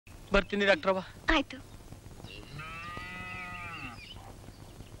ಬರ್ತೀನಿ ಡಾಕ್ಟ್ರವ್ವ. ಆಯ್ತು.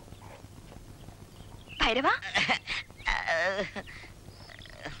 ಭೈರವ,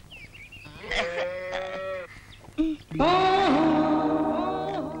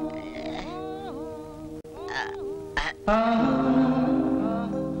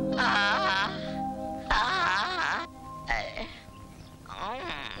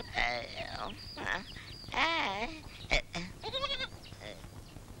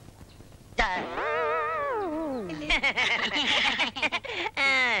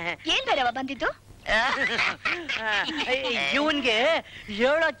 ಏನ್ ಭೈರವ ಬಂದಿದ್ದು? ಇವನ್ಗೆ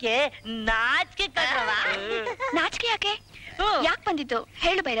ಹೇಳೋಕೆ ನಾಚಿಕೆ ಕಣ್ರವ. ನಾಚಿಕೆ ಯಾಕೆ? ಯಾಕೆ ಬಂದಿದ್ದು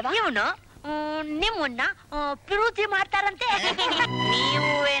ಹೇಳು ಭೈರವ. ಇವನು ನಿಮ್ಮನ್ನ ಪ್ರೀತಿ ಮಾಡ್ತಾರಂತೆ.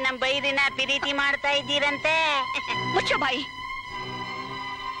 ನೀವು ನಮ್ ಬೈರಿನ ಪ್ರೀತಿ ಮಾಡ್ತಾ ಇದ್ದೀರಂತೆ. ಮುಚ್ಚೋ ಬಾಯಿ.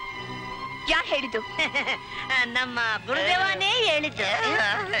 ಯಾರು ಹೇಳಿದ್ದು? ನಮ್ಮ ಗುರುದೇವನೇ ಹೇಳಿದ್ದು.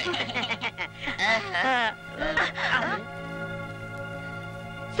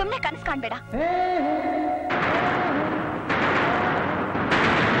 ಸುಮ್ನೆ ಕನಸು ಕಾಣ್ಬೇಡ.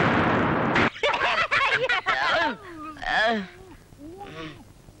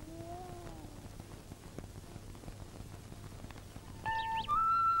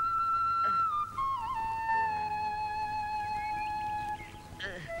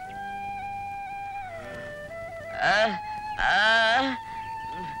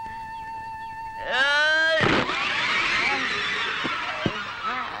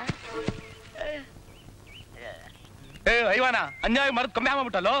 ಐವಾನ ಅನ್ಯಾಯ ಮರದ ಕಮ್ಮಿ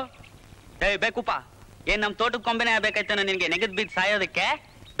ಆಗ್ಬಿಟ್ಟಲ್ಲೋ. ಬೇಕುಪ್ಪ, ಏನ್ ನಮ್ ತೋಟದ ಕೊಂಬೆನೆ ಆಗ್ಬೇಕಾಯ್ತಾನ ನಿನ್ಗೆ ನೆಗದ್ ಬಿದ್ದು ಸಾಯೋದಕ್ಕೆ?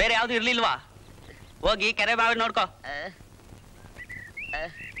 ಬೇರೆ ಯಾವ್ದು ಇರ್ಲಿಲ್ವಾ? ಹೋಗಿ ಕೆರೆ ಬಾವಿ ನೋಡ್ಕೋ.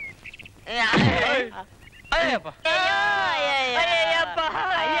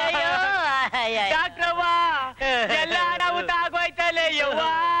 ಡಾಕ್ಟ್ರವ್ವ, ಎಲ್ಲ ಅನಾಹುತ ಆಗೋಯ್ತಲ್ಲ ಯವ್ವ.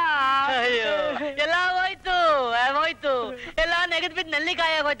 ಎಲ್ಲ ಹೋಯ್ತು ಹೋಯ್ತು, ಎಲ್ಲ ನೆಗದ್ ಬಿದ್ದು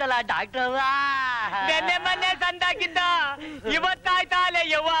ನೆಲ್ಲಿಕಾಯಿ ಆಗೋಯ್ತಲ್ಲ ಡಾಕ್ಟ್ರವ್ವ. ನೆನ್ನೆ ಮೊನ್ನೆ ಸಂದಾಕಿದ್ದ, ಇವತ್ತಾಯ್ತಾ ಅಲ್ಲೇ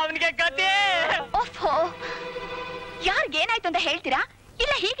ಯವ್ವ ಅವನಿಗೆ ಕತೆ. ಓಹೋ, ಯಾರಿಗೇನಾಯ್ತು ಅಂತ ಹೇಳ್ತೀರಾ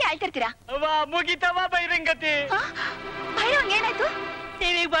ಇಲ್ಲ ಹೀಗೆ ಆಯ್ತಿರ್ತೀರಾ? ಮುಗಿತವ ಬೈರಂಗತಿ. ಭೈರವ್ ಏನಾಯ್ತು?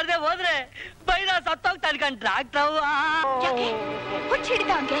 ನೀವೀಗ ಬರ್ದೆ ಹೋದ್ರೆ ಬೈರ ಸತ್ತೋಗ್ತಾನೆ ಕಣ್ ಡಾಕ್ಟ್ರವ್ವ. ಹುಚ್ಚ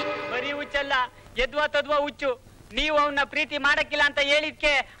ಹಿಡಿದ ಅವನ್ಗೆ? ಬರೀ ಹುಚ್ಚಲ್ಲ, ಎದ್ವಾ ತದ್ವಾ ಹುಚ್ಚು. ನೀವು ಅವನ್ನ ಪ್ರೀತಿ ಮಾಡಕ್ಕಿಲ್ಲ ಅಂತ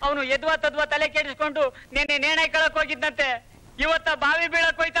ಹೇಳಿದ್ಕೆ ಅವನು ಎದ್ವಾ ತದ್ವಾ ತಲೆ ಕೆಡಿಸ್ಕೊಂಡು ನೆನ್ನೆ ನೇಣೆ ಕಳಕ್ ಹೋಗಿದ್ದಂತೆ. ಇವತ್ತ ಬಾವಿ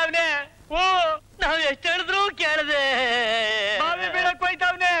ಬೀಳಕ್ ಹೋಯ್ತಾವ್ನೆ. ಓ, ನಾವ್ ಎಷ್ಟ್ ಹೇಳಿದ್ರು ಕೇಳದೆ. ಬಾವಿ ಬೀಳಕ್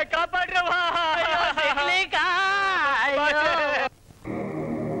ಹೋಯ್ತಾವ್ನೆ, ಕಾಪಾಡ್ರವ್ವ.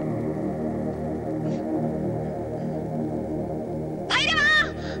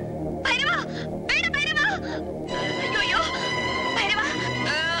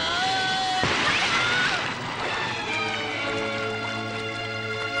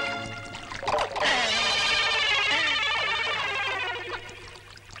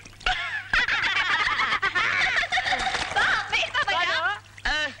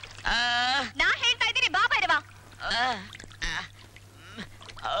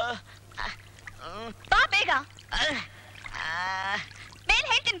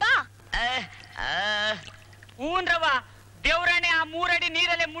 ಹೂನ್ರವ, ದೇವ್ರಾಣೆ ಆ 3 ಅಡಿ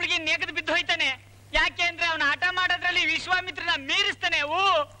ನೀರಲ್ಲೇ ಮುಳುಗಿ ನೆಗೆದು ಬಿದ್ದು ಹೋಯ್ತಾನೆ. ಯಾಕೆ ಅಂದ್ರೆ ಅವನ ಹಠ ಮಾಡೋದ್ರಲ್ಲಿ ವಿಶ್ವಾಮಿತ್ರನ ಮೀರಿಸ್ತಾನೆ.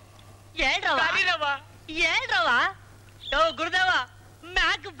 ಹೇಳ್ರವ ಗುರುದೇವ,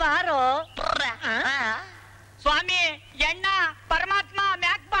 ಮ್ಯಾಕ್ ಬಾರೋ ಸ್ವಾಮಿ. ಎಣ್ಣ ಪರಮಾತ್ಮ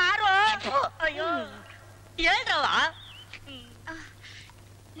ಮ್ಯಾಕ್ ಬಾರೋ. ಅಯ್ಯೋ ಹೇಳ್ರವ.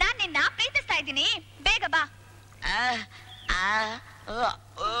 ನಾನ್ ನಿನ್ನ ಪ್ರೀತಿಸ್ತಾ ಇದ್ದೀನಿ, ಬೇಗ ಬಾ.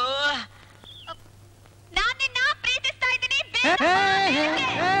 ನಾನ್ ನಿನ್ನ ಪ್ರೀತಿಸ್ತಾ ಇದ್ದೀನಿ, ಬೇಗ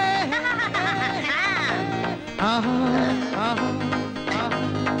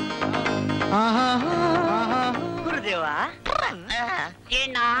ಗುರುದೇವ.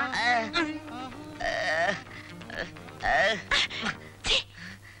 ಏನ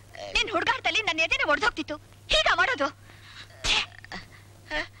ನಿನ್ ಹುಡುಗಾಟದಲ್ಲಿ ನನ್ನ ಎದೆನೆ ಒಡೆದೋಗ್ತಿತ್ತು. ಹೀಗ ಮಾಡೋದು?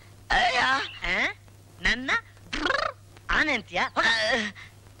 ನನ್ನ ಆನೆ ಅಂತೀಯ?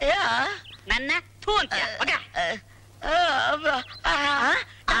 ನನ್ನ ಥೂ ಅಂತೀಯ?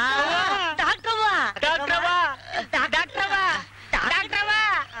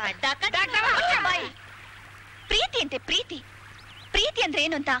 ಪ್ರೀತಿ ಅಂತೆ ಪ್ರೀತಿ. ಪ್ರೀತಿ ಅಂದ್ರೆ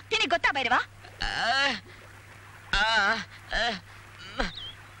ಏನು ಅಂತ ನಿನಗೆ ಗೊತ್ತಾ ಭೈರವ?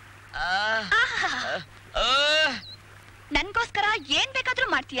 ನನ್ಗೋಸ್ಕರ ಏನ್ ಬೇಕಾದ್ರೂ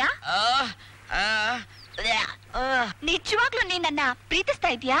ಮಾಡ್ತೀಯಾ? ನಿಜವಾಗ್ಲೂ ನೀನ್ ನನ್ನ ಪ್ರೀತಿಸ್ತಾ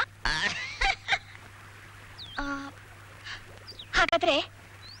ಇದೀಯಾ? ಹಾಗಾದ್ರೆ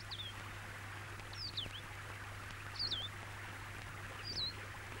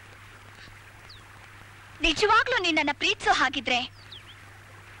ನಿಜವಾಗ್ಲೂ ನೀನ್ ನನ್ನ ಪ್ರೀತಿಸೋ ಹಾಗಿದ್ರೆ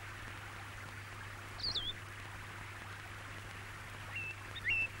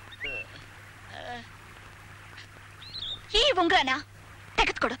ಈ ಉಂಗ್ರನ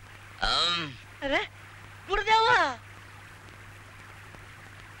ತೆಗೆದ್ಕೊಡು. ಗುರುದೇವ,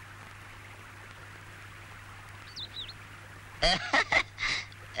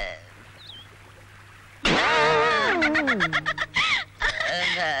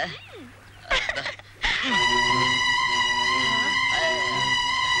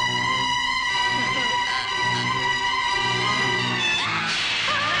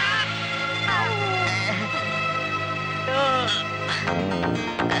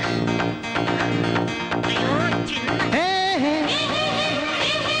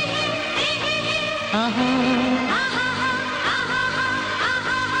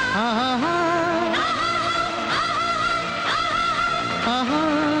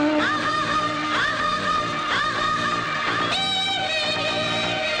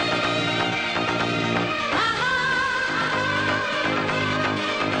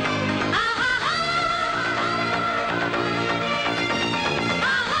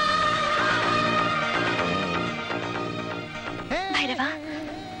 ಭೈರವ,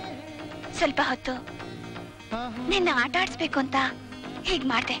 ಸ್ವಲ್ಪ ಹೊತ್ತು ನಿನ್ನ ಆಟ ಆಡಿಸ್ಬೇಕು ಅಂತ ಹೀಗ್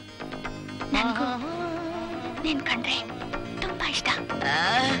ಮಾಡ್ದೆ. ನನ್ಗೂ ನಿನ್ ಕಂಡ್ರೆ ತುಂಬಾ ಇಷ್ಟ.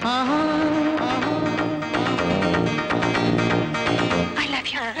 I love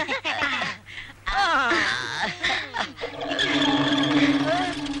you.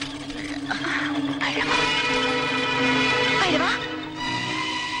 ಭೈರವ,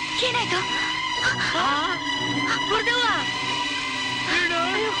 ಏನಾಯ್ತು?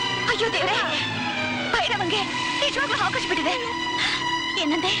 ಅಯ್ಯೋ ದೇವ್ರೆ, ಭೈರವಂಗೆ ನಿಜವಾಗ್ಲೂ ಹಾವು ಕಚ್ಬಿಟ್ಟಿದೆ.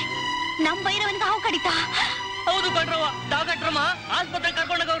 ಏನಂದೆ? ನಮ್ ಭೈರವನ್ಗೆ ಹಾವು ಕಡಿತಾ? ಹೌದು ಕಣ್ರವ್ವ, ಡಾಕ್ಟ್ರಮ್ಮ ಆಸ್ಪತ್ರೆಗೆ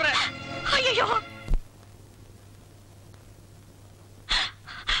ಕರ್ಕೊಂಡೋಗವ್ರೆ. ಅಯ್ಯಯ್ಯೋ,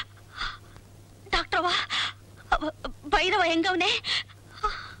 ಡಾಕ್ಟ್ರವ್ವ, ಭೈರವ ಹೆಂಗವ್ನೆ?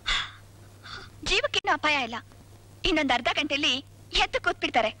 ಜೀವಕ್ಕೇನು ಅಪಾಯ ಇಲ್ಲ. ಇನ್ನೊಂದು ಅರ್ಧ ಗಂಟೆಯಲ್ಲಿ ಎದ್ದು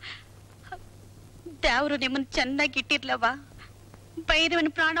ಕೂತ್ಬಿಡ್ತಾರೆ. ದೇವ್ರು ನಿಮ್ಮನ್ನ ಚೆನ್ನಾಗಿ ಇಟ್ಟಿರ್ಲವ. ಭೈರವನ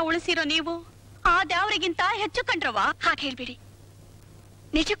ಪ್ರಾಣ ಉಳಿಸಿರೋ ನೀವು ಆ ದೇವ್ರಿಗಿಂತ ಹೆಚ್ಚು ಕಂಡ್ರವ. ಹಾಗೆ ಹೇಳ್ಬಿಡಿ.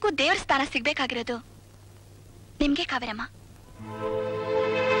 ನಿಜಕ್ಕೂ ದೇವ್ರ ಸ್ಥಾನ ಸಿಗ್ಬೇಕಾಗಿರೋದು ನಿಮ್ಗೆ ಕಾವೇರಮ್ಮ.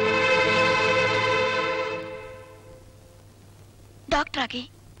 ಡಾಕ್ಟರ್ ಆಗಿ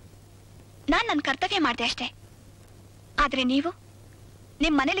ನಾನ್ ನನ್ನ ಕರ್ತವ್ಯ ಮಾಡ್ದೆ ಅಷ್ಟೇ. ಆದ್ರೆ ನೀವು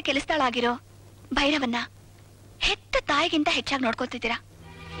ನಿಮ್ ಮನೇಲಿ ಕೆಲಸದಾಳಾಗಿರೋ ಭೈರವನ್ನ ಹೆತ್ತ ತಾಯಿಗಿಂತ ಹೆಚ್ಚಾಗಿ ನೋಡ್ಕೊತಿದ್ದೀರಾ.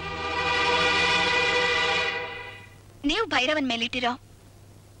 ನೀವು ಭೈರವನ್ ಮೇಲಿಟ್ಟಿರೋ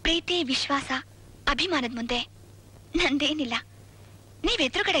ಪ್ರೀತಿ, ವಿಶ್ವಾಸ, ಅಭಿಮಾನದ ಮುಂದೆ ನಂದೇನಿಲ್ಲ. ನೀವ್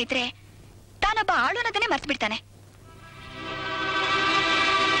ಎದುರುಗಡೆ ಇದ್ರೆ ತಾನೊಬ್ಬ ಆಳು ಅನ್ನೋದನ್ನೇ ಮರ್ತು ಬಿಡ್ತಾನೆ.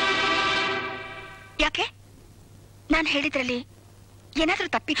 ಯಾಕೆ? ನಾನು ಹೇಳಿದ್ರಲ್ಲಿ ಏನಾದ್ರೂ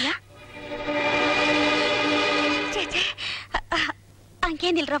ತಪ್ಪಿದ್ಯಾ? ಚೇಚೆ,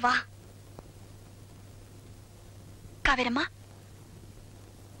 ಹಂಗೇನಿಲ್ರವ್ವ. ಕಾವೇರಮ್ಮ,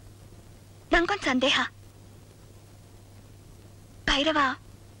 ನಂಗೊಂದ್ ಸಂದೇಹ. ಭೈರವ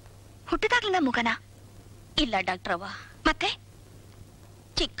ಹುಟ್ಟಿದಾಗ್ಲಿಂದ ಮುಗನ? ಇಲ್ಲ ಡಾಕ್ಟ್ರವ್ವ. ಮತ್ತೆ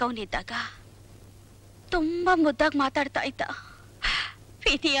ಚಿಕ್ಕವನಿದ್ದಾಗ ತುಂಬಾ ಮುದ್ದಾಗಿ ಮಾತಾಡ್ತಾ ಇದ್ದ.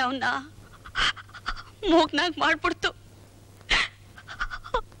 ವಿಧಿ ಅವನ್ನ ಮೂಗ್ನಾಗ್ ಮಾಡ್ಬಿಡ್ತು.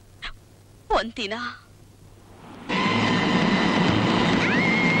 ಒಂದಿನ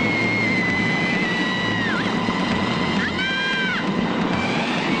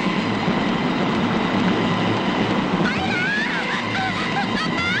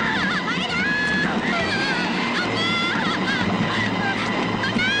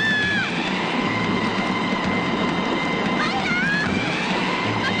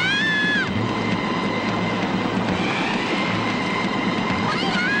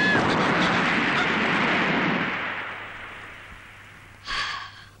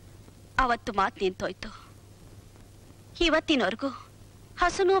ಅವತ್ತು ಮಾತು ನಿಂತೋಯ್ತು. ಇವತ್ತಿನವರೆಗೂ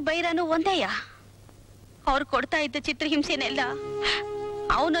ಹಸುನು ಬೈರನು ಒಂದೇಯ. ಅವ್ರು ಕೊಡ್ತಾ ಇದ್ದ ಚಿತ್ರಹಿಂಸೆನೆಲ್ಲ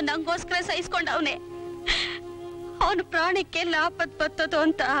ಅವನು ನಂಗೋಸ್ಕರ ಸಹಿಸ್ಕೊಂಡವನೆ. ಅವನು ಪ್ರಾಣಕ್ಕೆ ಆಪತ್ ಬತ್ತದು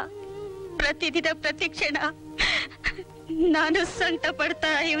ಅಂತ ಪ್ರತಿದಿನ ಪ್ರತಿ ಕ್ಷಣ ನಾನು ಸಂಕಟ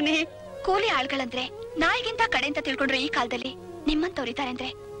ಪಡ್ತಾ ಇವನೇ. ಕೂಲಿ ಆಳ್ಗಳಂದ್ರೆ ನಾಯಿಗಿಂತ ಕಡೆ ಅಂತ ತಿಳ್ಕೊಂಡ್ರು ಈ ಕಾಲದಲ್ಲಿ ನಿಮ್ಮಂತವ್ರಿದ್ದಾರೆ ಅಂದ್ರೆ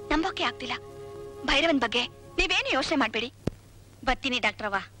ನಂಬೋಕೆ ಆಗ್ತಿಲ್ಲ. ಭೈರವನ್ ಬಗ್ಗೆ ನೀವೇನು ಯೋಚನೆ ಮಾಡ್ಬೇಡಿ. ಬರ್ತೀನಿ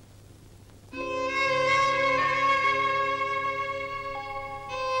ಡಾಕ್ಟ್ರವ್ವ.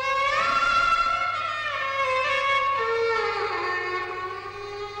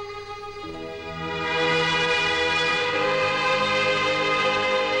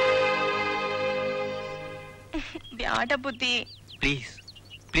 ಬ್ಯಾಡ ಬುದ್ಧಿ. ಪ್ಲೀಸ್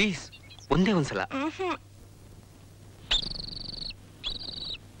ಪ್ಲೀಸ್, ಒಂದೇ ಒಂದ್ಸಲ.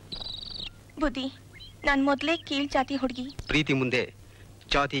 ಬುದ್ಧಿ, ನಾನ್ ಮೊದ್ಲೇ ಕೀಳ್ ಜಾತಿ ಹುಡುಗಿ. ಪ್ರೀತಿ ಮುಂದೆ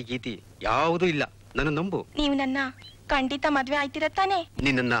ಜಾತಿ ಗೀತಿ ಯಾವುದೂ ಇಲ್ಲ. ನನ್ನ ನಂಬು. ನೀವು ನನ್ನ ಖಂಡಿತ ಮದ್ವೆ ಆಯ್ತಿರ ತಾನೆ?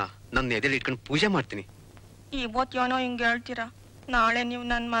 ನಿನ್ನ ನನ್ನ ಎದೆಲಿ ಇಟ್ಕೊಂಡು ಪೂಜೆ ಮಾಡ್ತೀನಿ. ಇವತ್ತೇನೋ ಹಿಂಗ್ ಹೇಳ್ತೀರಾ, ನಾಳೆ ನೀವು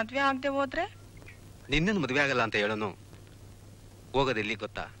ನನ್ ಮದ್ವೆ ಆಗದೆ ಹೋದ್ರೆ? ನಿನ್ನ ಮದ್ವೆ ಆಗಲ್ಲ ಅಂತ ಹೇಳೋನು ಹೋಗೋದೆಲ್ಲಿ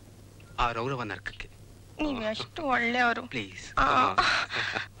ಗೊತ್ತಾ? ಆ ರೌರವ ನರ್ಕಕ್ಕೆ. ನೀವ್ ಎಷ್ಟು ಒಳ್ಳೆಯವರು. ಪ್ಲೀಸ್.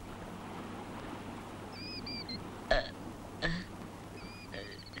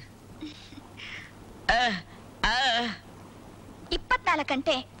 ಇಪ್ಪತ್ನಾಲ್ಕು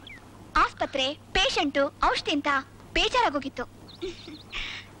ಗಂಟೆ ಆಸ್ಪತ್ರೆ, ಪೇಷಂಟು, ಔಷಧಿ ಅಂತ ಬೇಜಾರಾಗೋಗಿತ್ತು.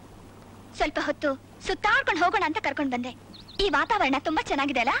 ಸ್ವಲ್ಪ ಹೊತ್ತು ಸುತ್ತಾಡ್ಕೊಂಡು ಹೋಗೋಣ ಅಂತ ಕರ್ಕೊಂಡ್ ಬಂದೆ. ಈ ವಾತಾವರಣ ತುಂಬಾ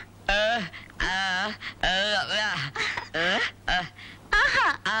ಚೆನ್ನಾಗಿದೆ ಅಲ್ಲ? ಆಹಾ,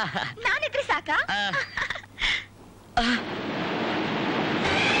 ನಾನಿದ್ರೆ ಸಾಕಾ?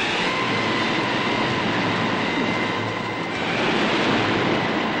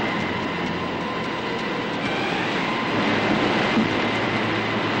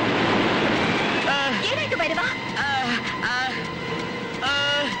 ಏನಾಯ್ತು ಭೈರವ?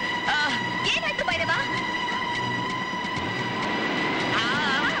 ಏನಾಯ್ತು ಭೈರವ?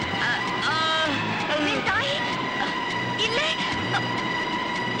 ನಿನ್ ತಾಯಿ ಇಲ್ಲೇ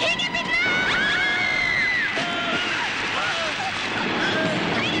ಹೇಗೆ ಬಿದ್ದ?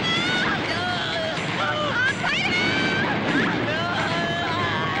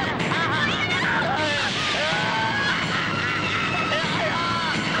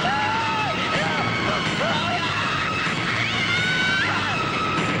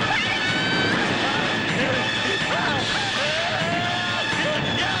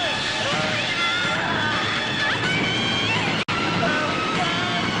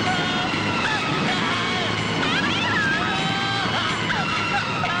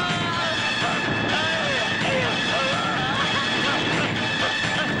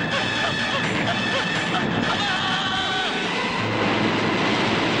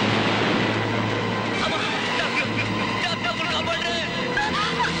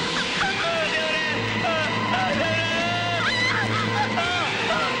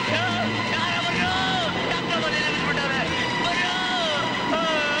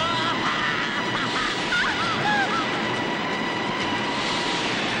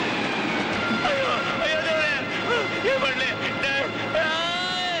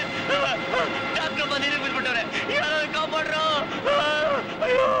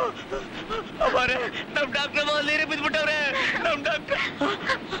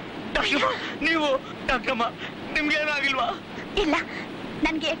 ನೀವು ಡಾಕ್ಟ್ರಮ್ಮ, ನಿಮ್ಗೇನು ಆಗಿಲ್ವಾ? ಇಲ್ಲ,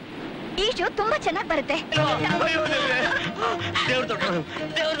 ನನ್ಗೆ ಈಜು ತುಂಬಾ ಚೆನ್ನಾಗಿ ಬರುತ್ತೆ. ದೇವ್ರ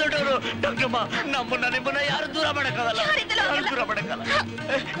ದೊಡ್ಡವರು ಡಾಕ್ಟ್ರಮ್ಮ, ನಿಮ್ಮನ್ನ ಯಾರು ದೂರ ಮಾಡಕ್ಕಾಗಲ್ಲ. ದೂರ ಮಾಡಕ್ಕಾಗಲ್ಲ.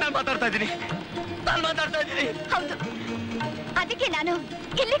 ನಾನು ಮಾತಾಡ್ತಾ ಇದ್ದೀನಿ. ಹೌದು, ಅದಕ್ಕೆ ನಾನು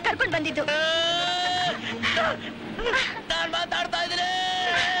ಇಲ್ಲಿ ಕರ್ಕೊಂಡು ಬಂದಿದ್ದು. ನಾನು ಮಾತಾಡ್ತಾ ಇದ್ದೀನಿ.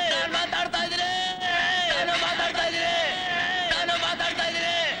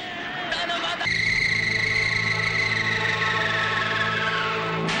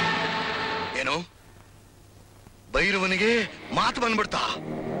 ಏನು ಭೈರವನಿಗೆ ಮಾತು ಬಂದ್ಬಿಡ್ತಾ?